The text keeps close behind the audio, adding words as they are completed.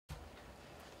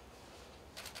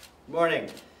Good morning.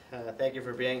 Thank you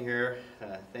for being here.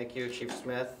 Thank you, Chief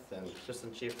Smith and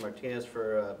Assistant Chief Martinez,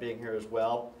 for being here as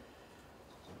well.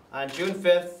 On June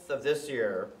 5th of this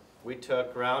year, we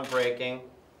took groundbreaking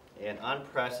and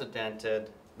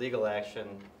unprecedented legal action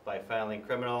by filing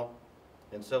criminal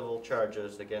and civil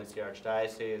charges against the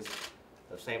Archdiocese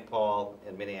of St. Paul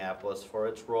and Minneapolis for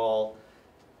its role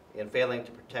in failing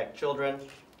to protect children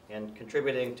and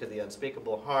contributing to the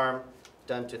unspeakable harm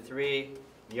done to 3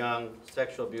 young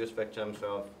sexual abuse victims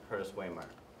of Curtis Waymar.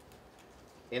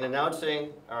 In announcing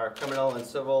our criminal and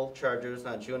civil charges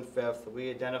on June 5th, we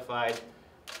identified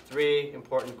 3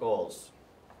 important goals.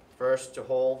 First, to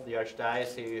hold the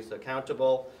Archdiocese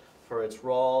accountable for its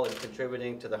role in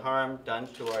contributing to the harm done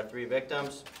to our 3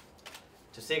 victims,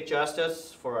 to seek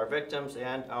justice for our victims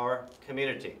and our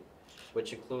community,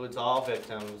 which includes all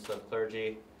victims of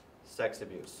clergy sex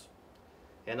abuse,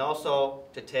 and also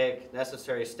to take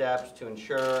necessary steps to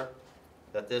ensure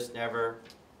that this never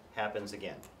happens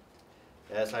again.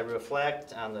 As I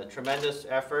reflect on the tremendous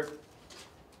effort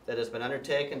that has been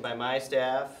undertaken by my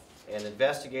staff and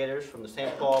investigators from the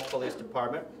St. Paul Police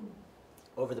Department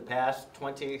over the past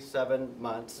 27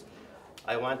 months,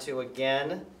 I want to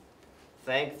again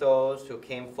thank those who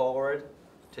came forward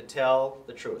to tell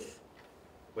the truth.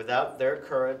 Without their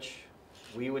courage,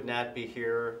 we would not be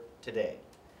here today.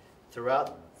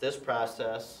 Throughout this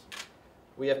process,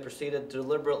 we have proceeded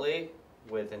deliberately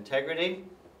with integrity,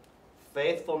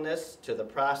 faithfulness to the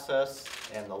process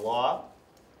and the law,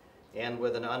 and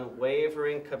with an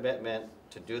unwavering commitment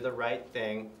to do the right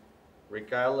thing,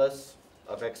 regardless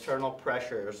of external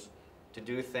pressures to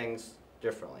do things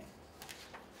differently.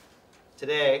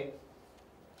 Today,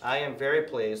 I am very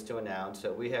pleased to announce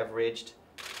that we have reached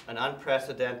an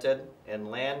unprecedented and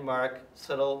landmark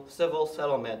civil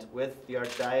settlement with the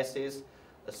Archdiocese,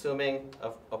 assuming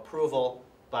approval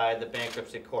by the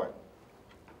bankruptcy court.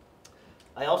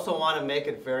 I also want to make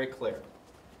it very clear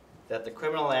that the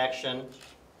criminal action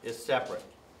is separate.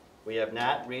 We have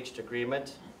not reached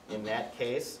agreement in that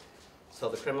case, so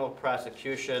the criminal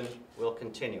prosecution will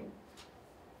continue.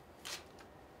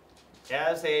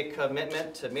 As a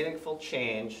commitment to meaningful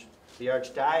change, the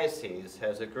Archdiocese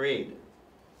has agreed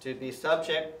to be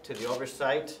subject to the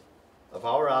oversight of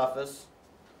our office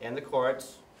and the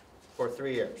courts for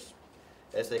 3 years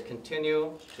as they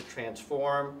continue to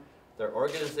transform their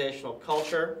organizational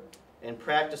culture and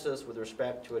practices with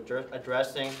respect to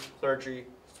addressing clergy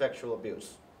sexual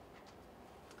abuse.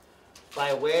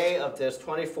 By way of this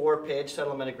 24-page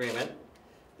settlement agreement,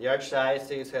 the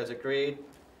Archdiocese has agreed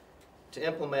to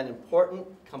implement important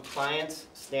compliance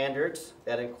standards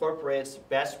that incorporates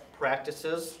best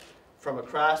practices from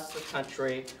across the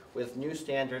country with new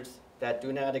standards that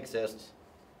do not exist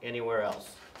anywhere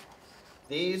else.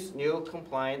 These new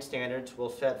compliance standards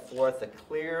will set forth a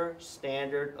clear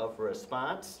standard of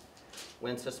response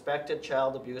when suspected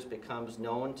child abuse becomes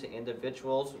known to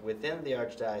individuals within the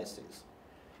Archdiocese.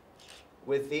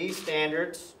 With these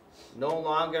standards, no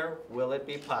longer will it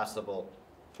be possible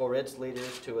for its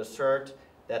leaders to assert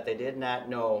that they did not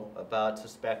know about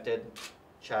suspected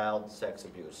child sex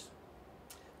abuse.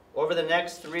 Over the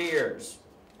next 3 years,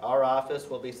 our office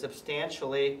will be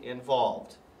substantially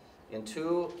involved in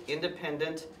 2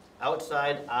 independent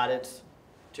outside audits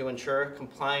to ensure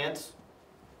compliance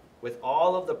with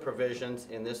all of the provisions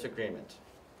in this agreement,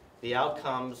 the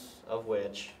outcomes of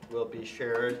which will be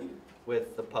shared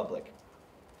with the public.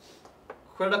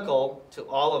 Critical to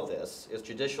all of this is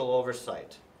judicial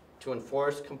oversight to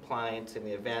enforce compliance in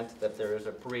the event that there is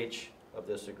a breach of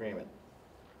this agreement.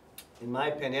 In my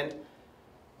opinion,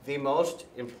 the most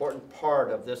important part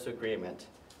of this agreement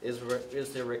is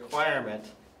the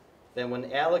requirement that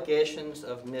when allegations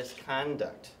of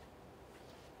misconduct,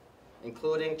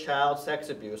 including child sex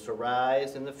abuse,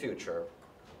 arise in the future,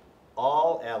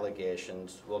 all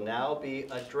allegations will now be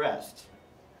addressed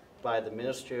by the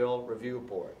Ministerial Review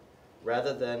Board,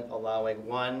 rather than allowing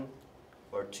 1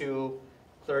 or 2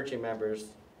 clergy members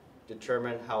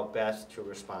determine how best to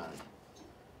respond.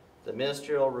 The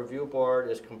Ministerial Review Board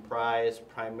is comprised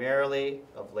primarily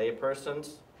of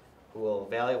laypersons who will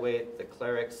evaluate the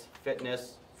cleric's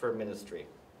fitness for ministry.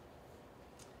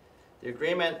 The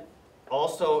agreement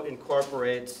also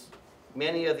incorporates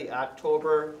many of the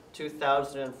October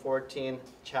 2014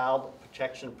 child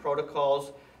protection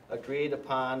protocols agreed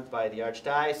upon by the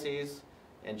Archdiocese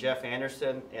and Jeff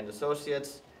Anderson and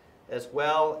Associates, as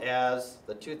well as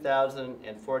the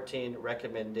 2014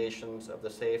 recommendations of the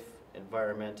Safe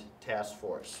Environment Task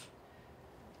Force.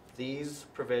 These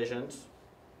provisions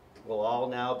will all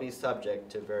now be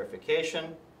subject to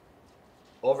verification,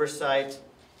 oversight,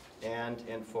 and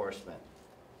enforcement.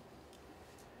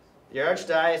 The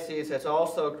Archdiocese has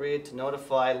also agreed to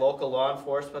notify local law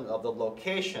enforcement of the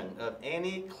location of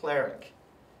any cleric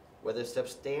with a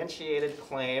substantiated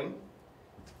claim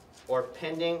or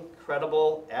pending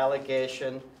credible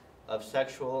allegation of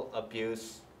sexual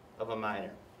abuse of a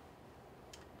minor.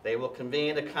 They will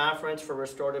convene a conference for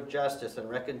restorative justice and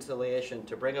reconciliation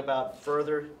to bring about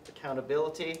further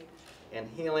accountability and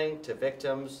healing to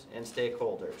victims and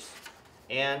stakeholders.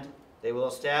 And they will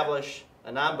establish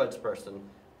an ombudsperson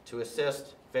to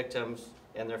assist victims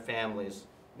and their families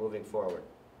moving forward.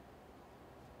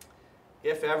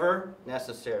 If ever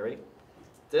necessary,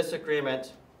 this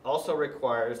agreement also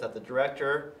requires that the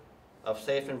Director of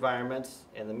Safe Environments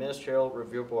and the Ministerial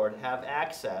Review Board have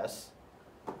access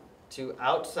to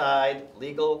outside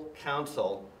legal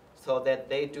counsel so that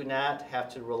they do not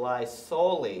have to rely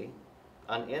solely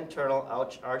on internal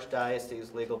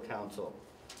Archdiocese legal counsel.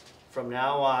 From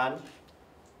now on,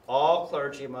 all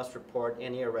clergy must report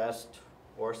any arrest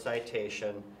or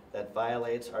citation that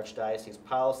violates Archdiocese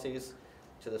policies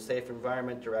to the Safe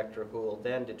Environment Director, who will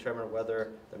then determine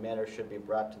whether the matter should be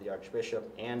brought to the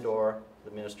Archbishop and/or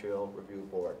the Ministerial Review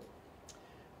Board.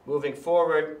 Moving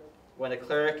forward, when a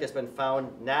cleric has been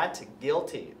found not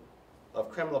guilty of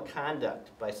criminal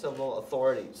conduct by civil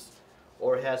authorities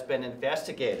or has been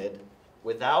investigated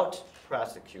without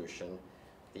prosecution,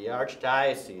 the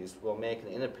Archdiocese will make an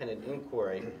independent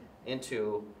inquiry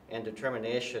into and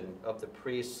determination of the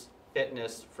priest's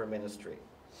fitness for ministry.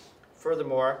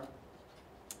 Furthermore,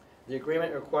 the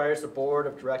agreement requires the Board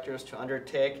of Directors to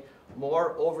undertake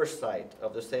more oversight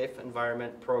of the Safe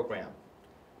Environment Program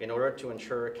in order to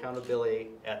ensure accountability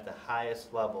at the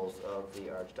highest levels of the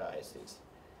Archdiocese.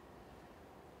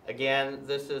 Again,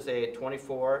 this is a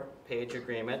 24-page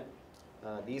agreement.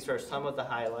 These are some of the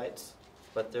highlights,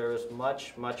 but there is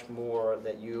much, much more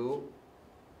that you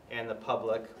and the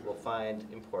public will find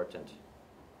important.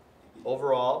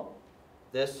 Overall,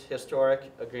 this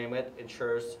historic agreement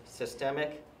ensures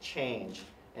systemic change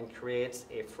and creates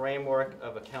a framework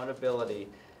of accountability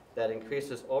that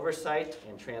increases oversight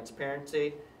and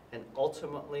transparency and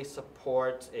ultimately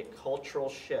supports a cultural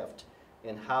shift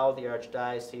in how the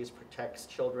Archdiocese protects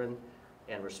children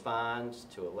and responds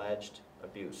to alleged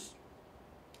abuse.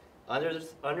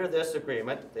 Under this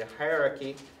agreement, the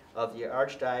hierarchy of the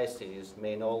Archdiocese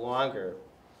may no longer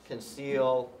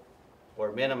conceal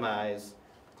or minimize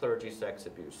clergy sex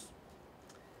abuse.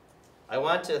 I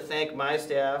want to thank my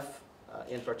staff,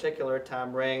 in particular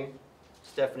Tom Ring,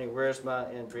 Stephanie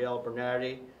Wiersma, and Brielle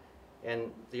Bernardi,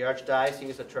 and the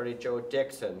Archdiocese Attorney Joe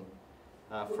Dixon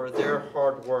for their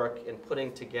hard work in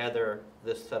putting together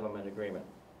this settlement agreement.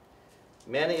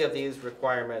 Many of these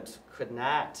requirements could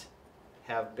not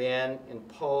have been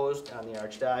imposed on the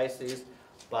Archdiocese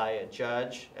by a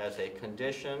judge as a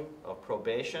condition of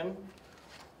probation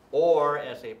or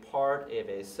as a part of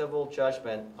a civil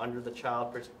judgment under the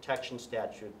child protection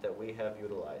statute that we have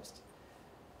utilized.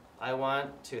 I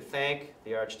want to thank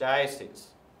the Archdiocese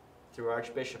through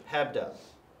Archbishop Hebda,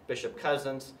 Bishop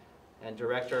Cousins, and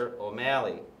Director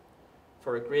O'Malley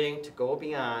for agreeing to go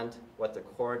beyond what the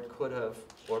court could have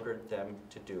ordered them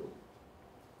to do.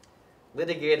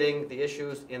 Litigating the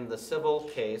issues in the civil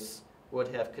case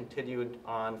would have continued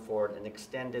on for an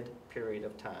extended period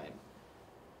of time.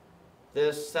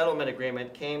 This settlement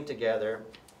agreement came together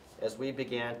as we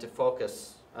began to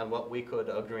focus on what we could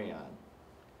agree on,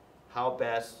 how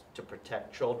best to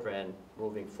protect children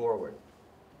moving forward.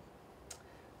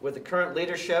 With the current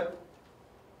leadership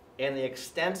and the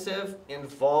extensive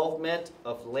involvement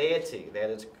of laity that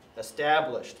is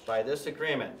established by this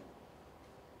agreement,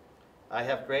 I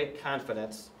have great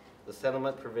confidence the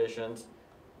settlement provisions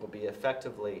will be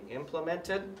effectively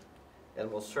implemented and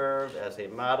will serve as a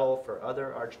model for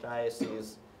other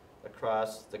archdioceses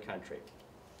across the country.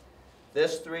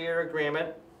 This 3-year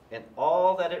agreement and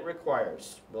all that it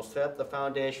requires will set the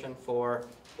foundation for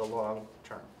the long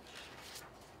term.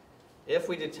 If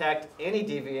we detect any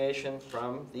deviation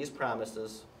from these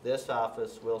promises, this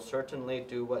office will certainly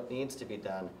do what needs to be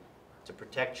done to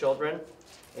protect children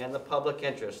and the public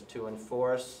interest to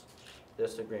enforce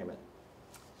this agreement.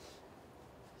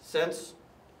 Since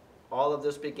all of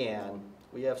this began,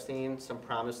 we have seen some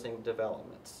promising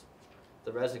developments.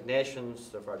 The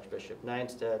resignations of Archbishop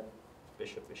Nienstedt,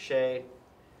 Bishop Bichet,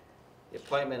 the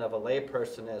appointment of a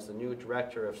layperson as the new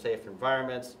Director of Safe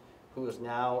Environments, who is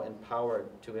now empowered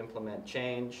to implement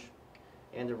change,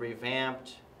 and the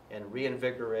revamped and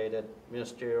reinvigorated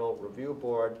Ministerial Review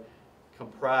Board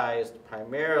comprised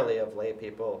primarily of lay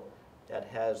people that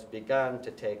has begun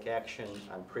to take action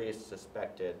on priests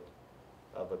suspected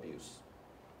of abuse.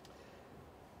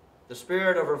 The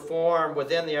spirit of reform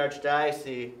within the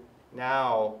Archdiocese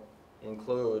now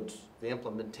includes the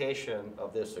implementation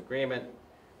of this agreement,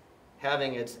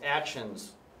 having its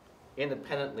actions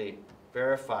independently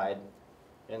verified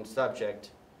and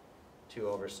subject to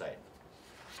oversight.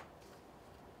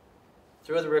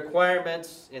 Through the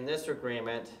requirements in this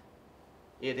agreement,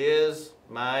 it is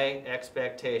my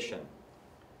expectation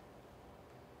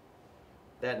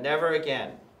that never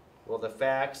again will the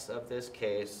facts of this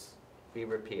case be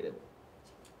repeated,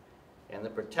 and the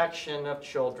protection of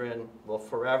children will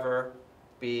forever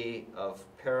be of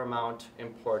paramount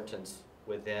importance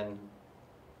within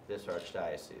this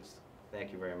Archdiocese.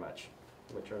 Thank you very much.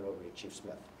 I'm going to turn it over to Chief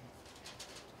Smith.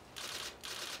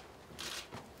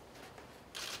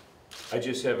 I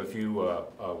just have a few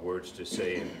words to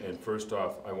say, and first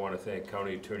off, I want to thank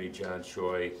County Attorney John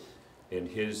Choi and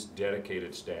his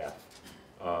dedicated staff.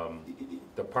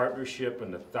 The partnership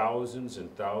and the thousands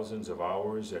and thousands of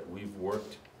hours that we've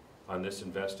worked on this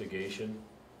investigation,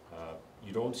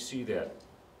 you don't see that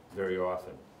very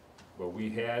often. But we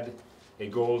had a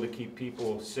goal to keep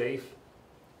people safe,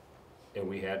 and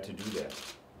we had to do that.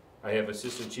 I have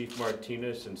Assistant Chief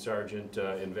Martinez and Sergeant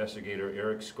Investigator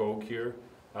Eric Skog here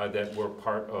that were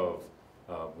part of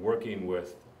working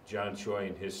with John Choi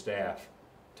and his staff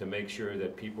to make sure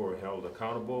that people are held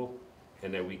accountable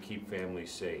and that we keep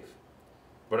families safe.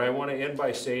 But I want to end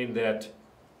by saying that,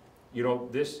 you know,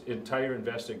 this entire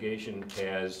investigation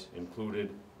has included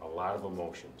a lot of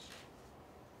emotions.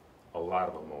 A lot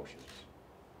of emotions.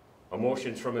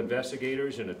 Emotions from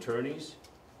investigators and attorneys,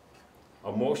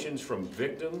 emotions from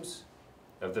victims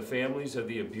of the families of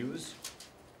the abuse,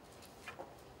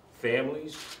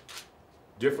 families,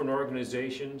 different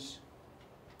organizations,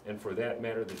 and for that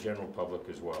matter, the general public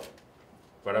as well.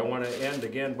 But I want to end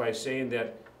again by saying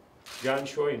that John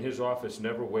Choi and his office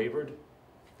never wavered.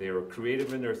 They were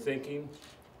creative in their thinking,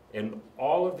 and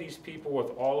all of these people with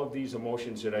all of these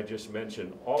emotions that I just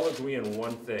mentioned all agree on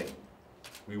one thing.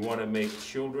 We want to make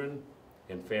children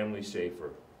and families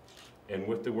safer. And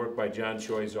with the work by John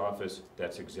Choi's office,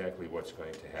 that's exactly what's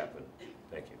going to happen.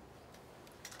 Thank you.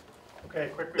 Okay,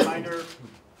 quick reminder,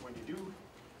 when you do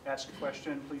ask a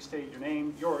question, please state your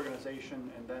name, your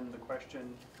organization, and then the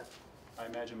question. I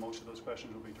imagine most of those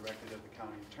questions will be directed at the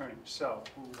county attorney. So,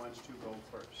 who wants to go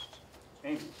first?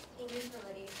 Amy. Amy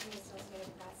Verlitti from the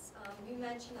Associated Press. You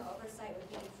mentioned the oversight would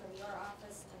be from your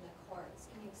office and the courts.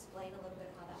 Can you explain a little bit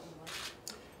how that would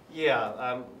work?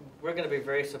 Yeah, we're going to be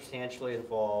very substantially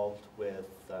involved with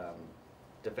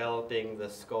developing the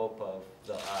scope of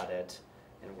the audit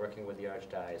and working with the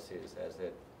Archdiocese as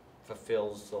it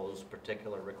fulfills those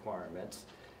particular requirements.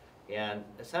 And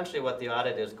essentially what the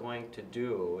audit is going to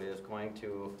do is going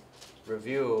to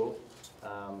review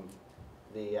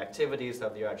the activities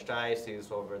of the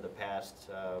Archdiocese over the past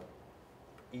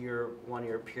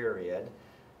one-year period,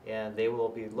 and they will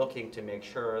be looking to make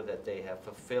sure that they have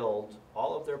fulfilled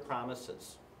all of their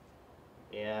promises.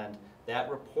 And that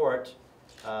report,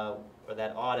 or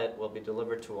that audit, will be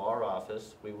delivered to our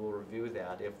office. We will review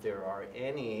that. If there are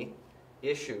any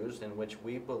issues in which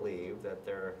we believe that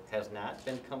there has not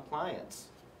been compliance,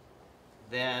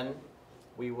 then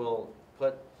we will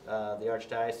put the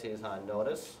Archdiocese on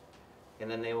notice, and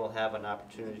then they will have an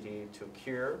opportunity to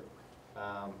cure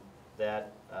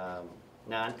that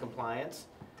non-compliance.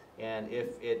 And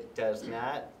if it does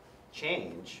not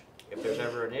change, if there's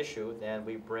ever an issue, then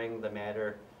we bring the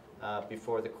matter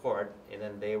before the court, and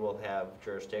then they will have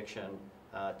jurisdiction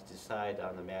to decide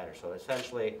on the matter. So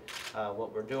essentially,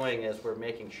 what we're doing is we're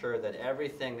making sure that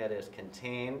everything that is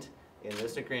contained in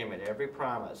this agreement, every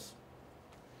promise,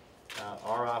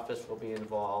 our office will be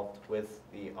involved with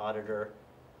the auditor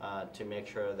to make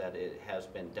sure that it has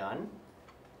been done,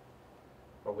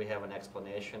 or we have an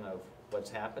explanation of what's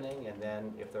happening, and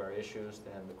then if there are issues,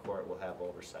 then the court will have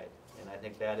oversight. And I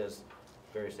think that is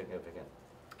very significant.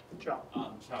 John.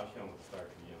 Chow Hyun with Star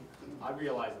Tribune. I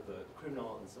realize that the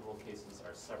criminal and civil cases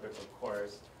are separate, of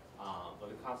course, but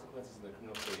the consequences in the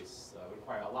criminal case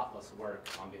require a lot less work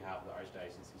on behalf of the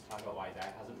Archdiocese. Can you talk about why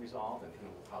that hasn't resolved and kind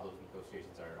of how those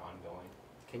negotiations are ongoing?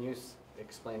 Can you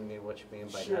explain to me what you mean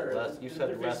by sure. that? You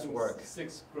said less work.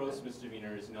 6 gross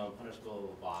misdemeanors,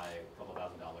 punishable by a couple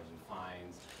 $1,000s in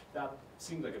fines. That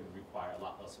seems like it would require a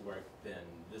lot less work than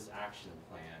this action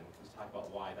plan. Can you talk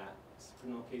about why that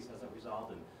criminal case hasn't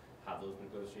resolved and how those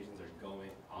negotiations are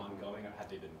ongoing, or have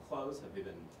they been closed? Have they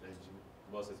been,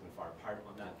 most has been far apart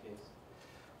on that case?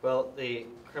 Well, the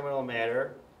criminal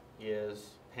matter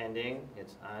is pending,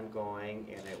 it's ongoing,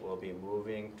 and it will be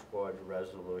moving toward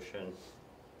resolution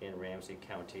in Ramsey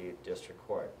County District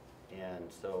Court. And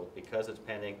so because it's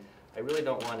pending, I really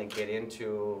don't want to get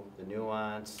into the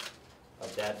nuance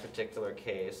of that particular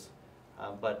case.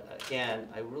 But again,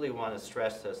 I really want to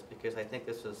stress this because I think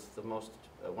this is the most,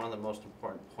 one of the most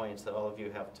important points that all of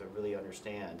you have to really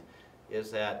understand,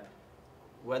 is that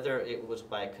whether it was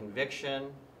by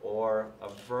conviction or a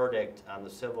verdict on the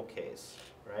civil case,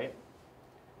 right?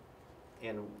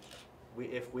 And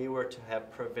if we were to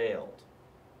have prevailed,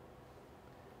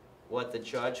 what the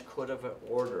judge could have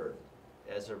ordered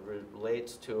as it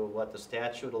relates to what the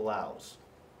statute allows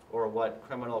or what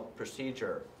criminal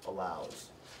procedure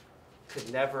allows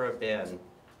could never have been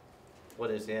what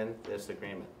is in this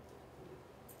agreement.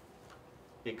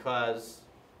 Because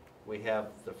we have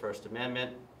the First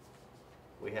Amendment,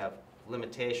 we have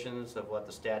limitations of what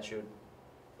the statute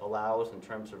allows in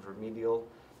terms of remedial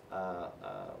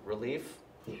relief.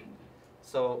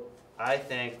 So I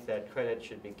think that credit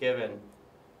should be given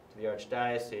to the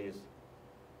Archdiocese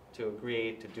to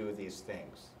agree to do these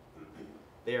things.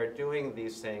 They are doing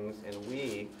these things, and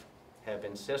we have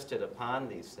insisted upon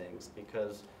these things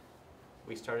because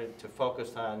we started to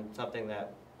focus on something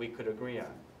that we could agree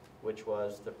on, which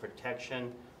was the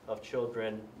protection of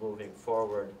children moving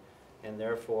forward. And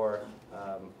therefore,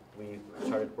 we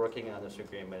started working on this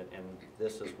agreement, and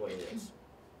this is what it is.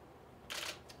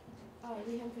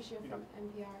 Leanne Fisher from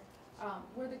NPR.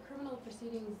 Were the criminal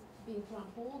proceedings being put on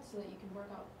hold so that you can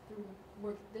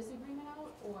work this agreement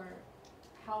out, or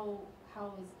how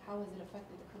has it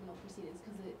affected the criminal proceedings,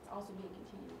 because it's also being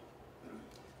continued?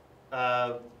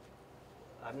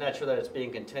 I'm not sure that it's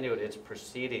being continued. It's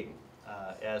proceeding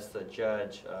as the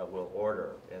judge will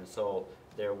order, and so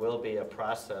there will be a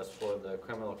process for the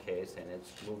criminal case, and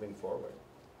it's moving forward.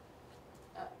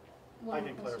 I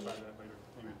can clarify that later.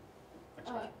 Maybe.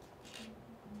 Next question.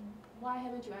 Why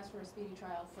haven't you asked for a speedy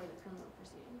trial for the criminal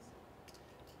proceedings?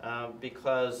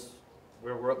 Because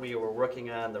we were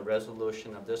working on the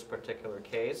resolution of this particular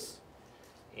case,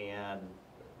 and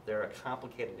there are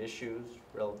complicated issues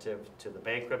relative to the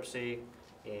bankruptcy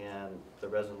and the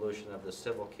resolution of the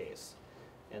civil case.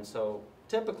 And so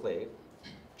typically,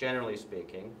 generally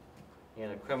speaking, in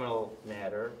a criminal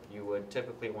matter, you would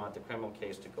typically want the criminal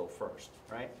case to go first,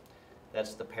 right?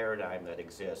 That's the paradigm that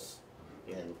exists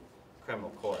in criminal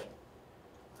court.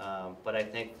 But I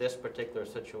think this particular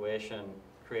situation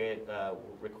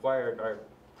required our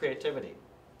creativity,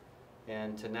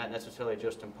 and to not necessarily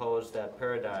just impose that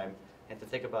paradigm, and to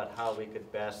think about how we could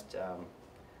best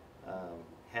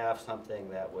have something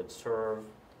that would serve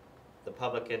the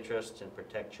public interest and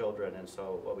protect children. And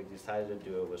so what we decided to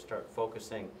do was start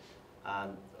focusing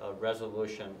on a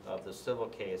resolution of the civil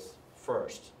case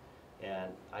first.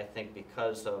 And I think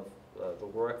because of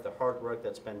the hard work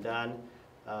that's been done,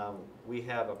 we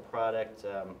have a product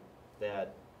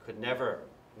that could never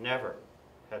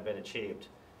have been achieved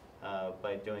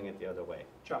by doing it the other way.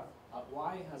 John.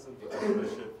 Why hasn't the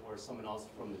Archbishop or someone else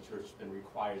from the church been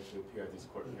required to appear at these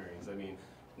court hearings? I mean,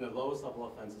 from the lowest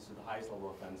level offenses to the highest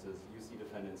level offenses, you see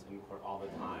defendants in court all the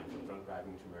time, from drunk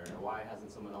driving to murder. Why hasn't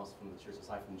someone else from the church,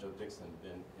 aside from Joe Dixon,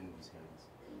 been in these hearings?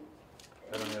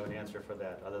 I don't have an answer for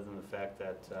that, other than the fact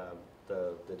that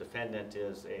the defendant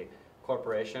is a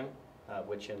corporation,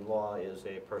 which in law is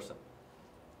a person.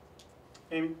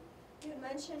 Amy? You had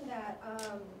mentioned that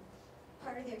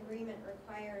part of the agreement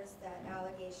requires that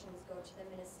allegations go to the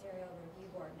ministerial review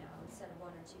board now instead of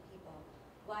one or two people.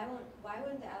 Why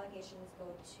wouldn't the allegations go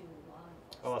to law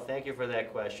enforcement? Oh, well, thank you for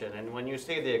that question. And when you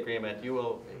see the agreement, it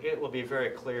will be very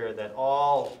clear that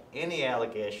any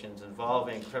allegations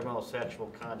involving criminal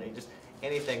sexual conduct, just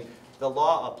anything, the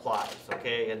law applies,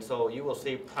 okay? And so you will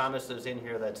see promises in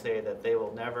here that say that they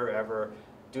will never ever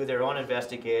do their own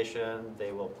investigation,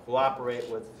 they will cooperate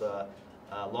with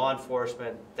law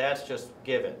enforcement. That's just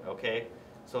given, okay?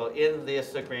 So in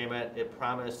this agreement, it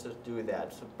promises to do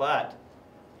that. But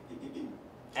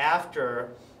after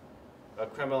a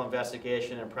criminal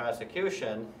investigation and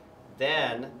prosecution,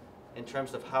 then in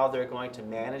terms of how they're going to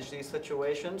manage these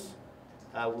situations,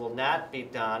 will not be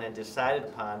done and decided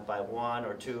upon by one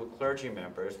or two clergy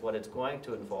members. What it's going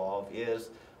to involve is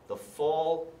the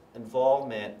full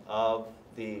involvement of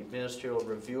the Ministerial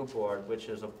Review Board, which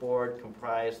is a board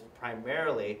comprised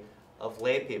primarily of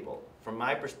lay people. From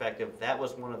my perspective, that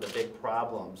was one of the big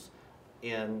problems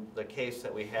in the case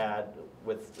that we had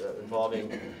with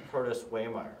involving Curtis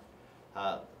Waymire.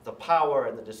 The power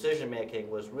and the decision-making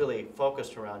was really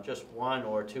focused around just one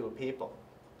or two people.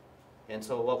 And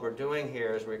so what we're doing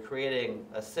here is we're creating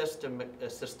a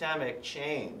systemic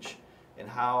change in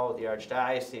how the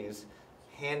Archdiocese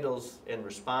handles and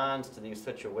responds to these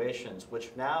situations, which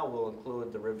now will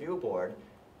include the review board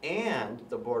and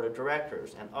the board of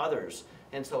directors and others.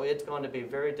 And so it's going to be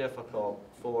very difficult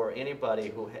for anybody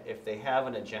who, if they have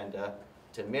an agenda,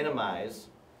 to minimize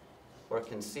or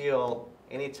conceal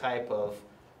any type of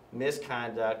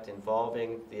misconduct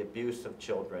involving the abuse of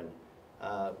children.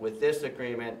 With this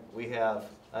agreement, we have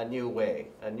a new way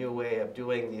of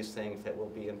doing these things that will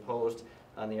be imposed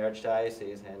on the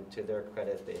Archdiocese, and to their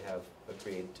credit, they have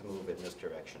agreed to move in this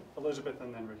direction. Elizabeth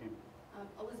and then Raheem.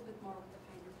 Elizabeth Moore with the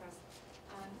Pioneer Press.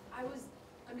 I was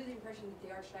under the impression that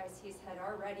the Archdiocese had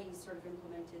already sort of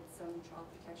implemented some child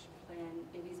protection plan,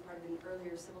 maybe as part of an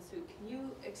earlier civil suit. Can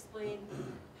you explain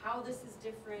how this is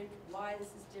different, why this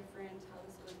is different, how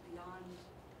this goes beyond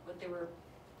what they were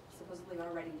supposedly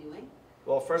already doing?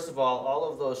 Well, first of all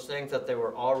of those things that they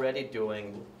were already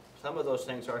doing, some of those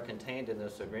things are contained in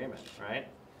this agreement, right?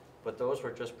 But those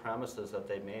were just promises that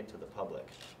they made to the public.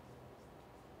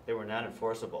 They were not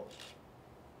enforceable.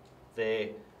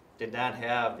 They did not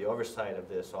have the oversight of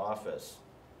this office.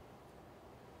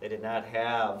 They did not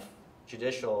have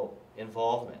judicial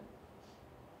involvement.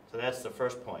 So that's the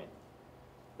first point.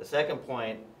 The second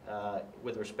point,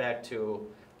 with respect to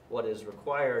what is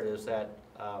required, is that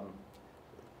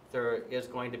there is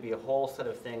going to be a whole set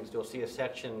of things. You'll see a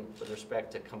section with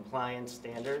respect to compliance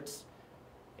standards,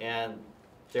 and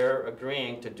they're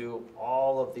agreeing to do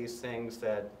all of these things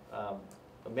that,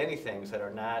 many things that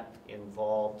are not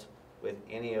involved with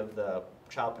any of the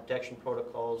child protection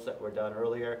protocols that were done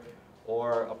earlier,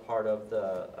 or a part of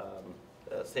the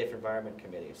Safe Environment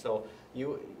Committee. So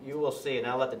you will see, and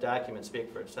I'll let the document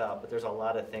speak for itself, but there's a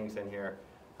lot of things in here.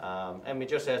 I mean,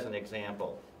 just as an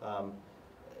example,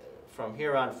 from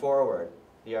here on forward,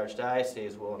 the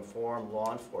Archdiocese will inform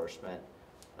law enforcement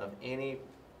of any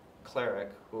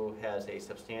cleric who has a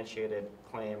substantiated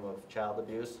claim of child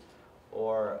abuse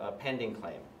or a pending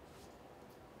claim.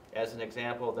 As an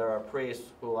example, there are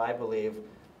priests who I believe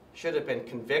should have been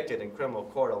convicted in criminal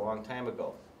court a long time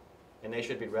ago, and they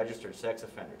should be registered sex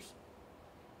offenders.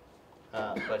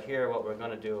 But here what we're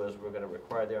going to do is we're going to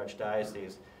require the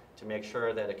Archdiocese to make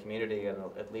sure that a community, and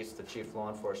at least the chief law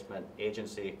enforcement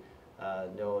agency,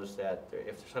 knows that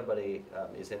if somebody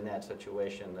is in that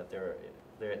situation, that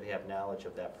they have knowledge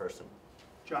of that person.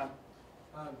 John.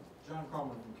 John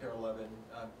Carmen from Care 11.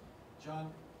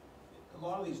 John, a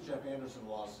lot of these Jeff Anderson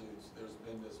lawsuits, there's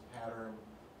been this pattern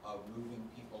of moving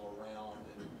people around,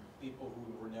 and people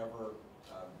who were never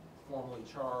formally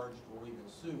charged or even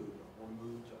sued were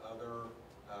moved to other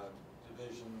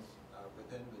divisions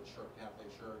within the Catholic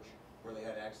Church where they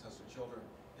had access to children.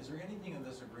 Is there anything in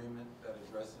this agreement that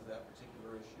addresses that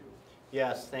particular issue?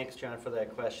 Yes, thanks, John, for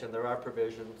that question. There are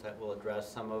provisions that will address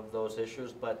some of those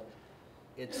issues, but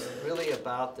it's really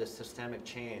about the systemic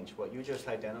change. What you just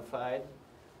identified,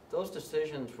 those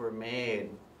decisions were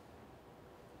made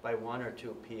by one or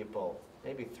two people,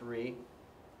 maybe three,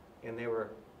 and they were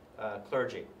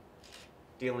clergy,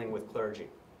 dealing with clergy.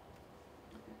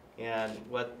 And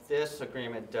what this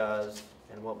agreement does,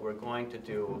 and what we're going to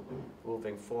do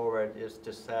moving forward, is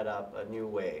to set up a new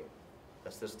way,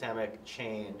 a systemic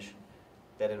change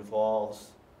that involves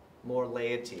more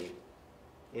laity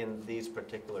in these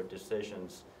particular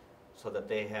decisions so that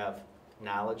they have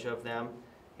knowledge of them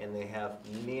and they have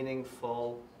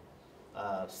meaningful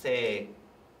say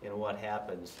in what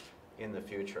happens in the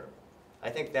future. I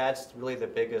think that's really the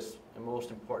biggest and most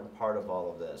important part of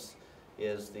all of this,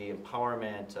 is the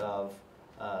empowerment of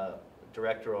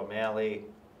Director O'Malley,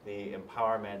 the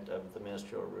empowerment of the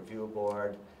Ministerial Review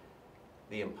Board,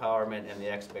 the empowerment and the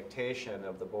expectation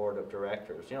of the Board of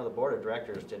Directors. You know, the Board of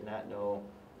Directors did not know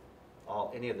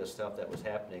any of the stuff that was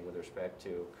happening with respect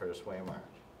to Curtis Waymar.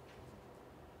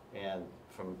 And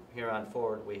from here on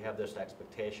forward, we have this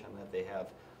expectation that they have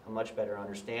a much better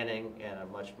understanding and a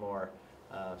much more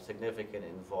significant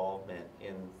involvement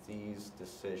in these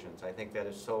decisions. I think that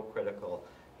is so critical,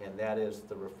 and that is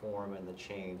the reform and the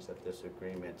change that this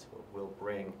agreement will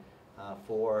bring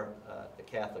for the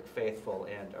Catholic faithful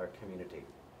and our community.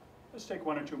 Let's take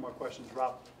one or two more questions.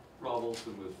 Rob. Rob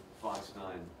Olson with Fox 9.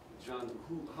 John,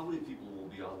 how many people will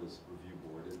be on this review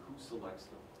board, and who selects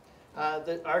them?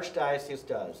 The Archdiocese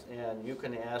does, and you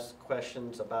can ask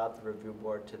questions about the review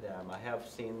board to them. I have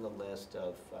seen the list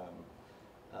of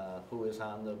who is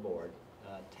on the board.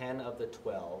 10 of the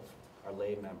 12 are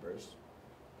lay members.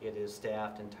 It is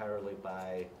staffed entirely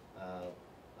by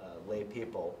lay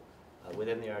people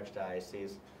within the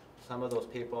Archdiocese. Some of those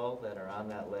people that are on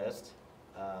that list,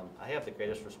 I have the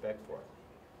greatest respect for.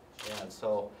 And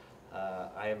so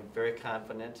I am very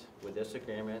confident with this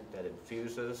agreement that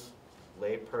infuses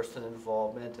layperson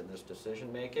involvement in this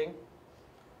decision-making,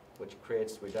 which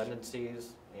creates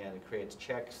redundancies and it creates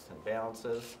checks and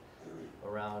balances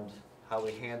around how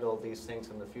we handle these things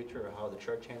in the future, or how the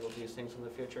church handles these things in the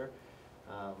future.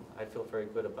 I feel very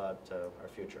good about our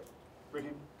future.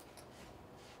 Raheem.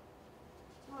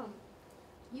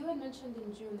 You had mentioned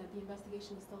in June that the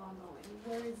investigation is still ongoing.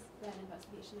 Where is that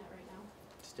investigation at right now?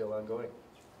 Still ongoing.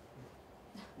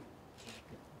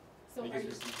 So Have are you you,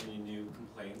 guys received any new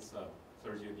complaints of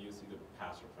clergy abuse, either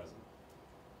past or present?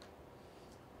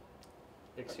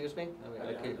 Excuse me?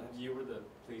 I could- Have you or the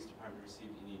police department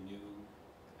received any new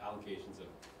allegations of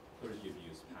clergy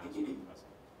abuse, past or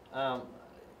present?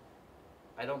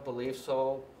 I don't believe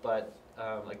so, but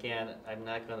again, I'm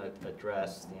not going to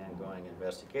address the ongoing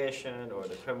investigation or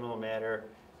the criminal matter.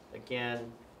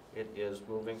 Again, it is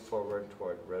moving forward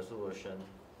toward resolution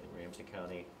in Ramsey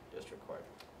County District Court.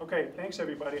 Okay, thanks,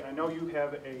 everybody. I know you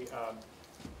have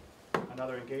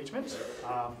another engagement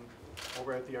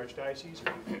over at the Archdiocese. If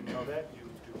you didn't know that, you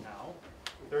do now.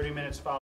 30 minutes following.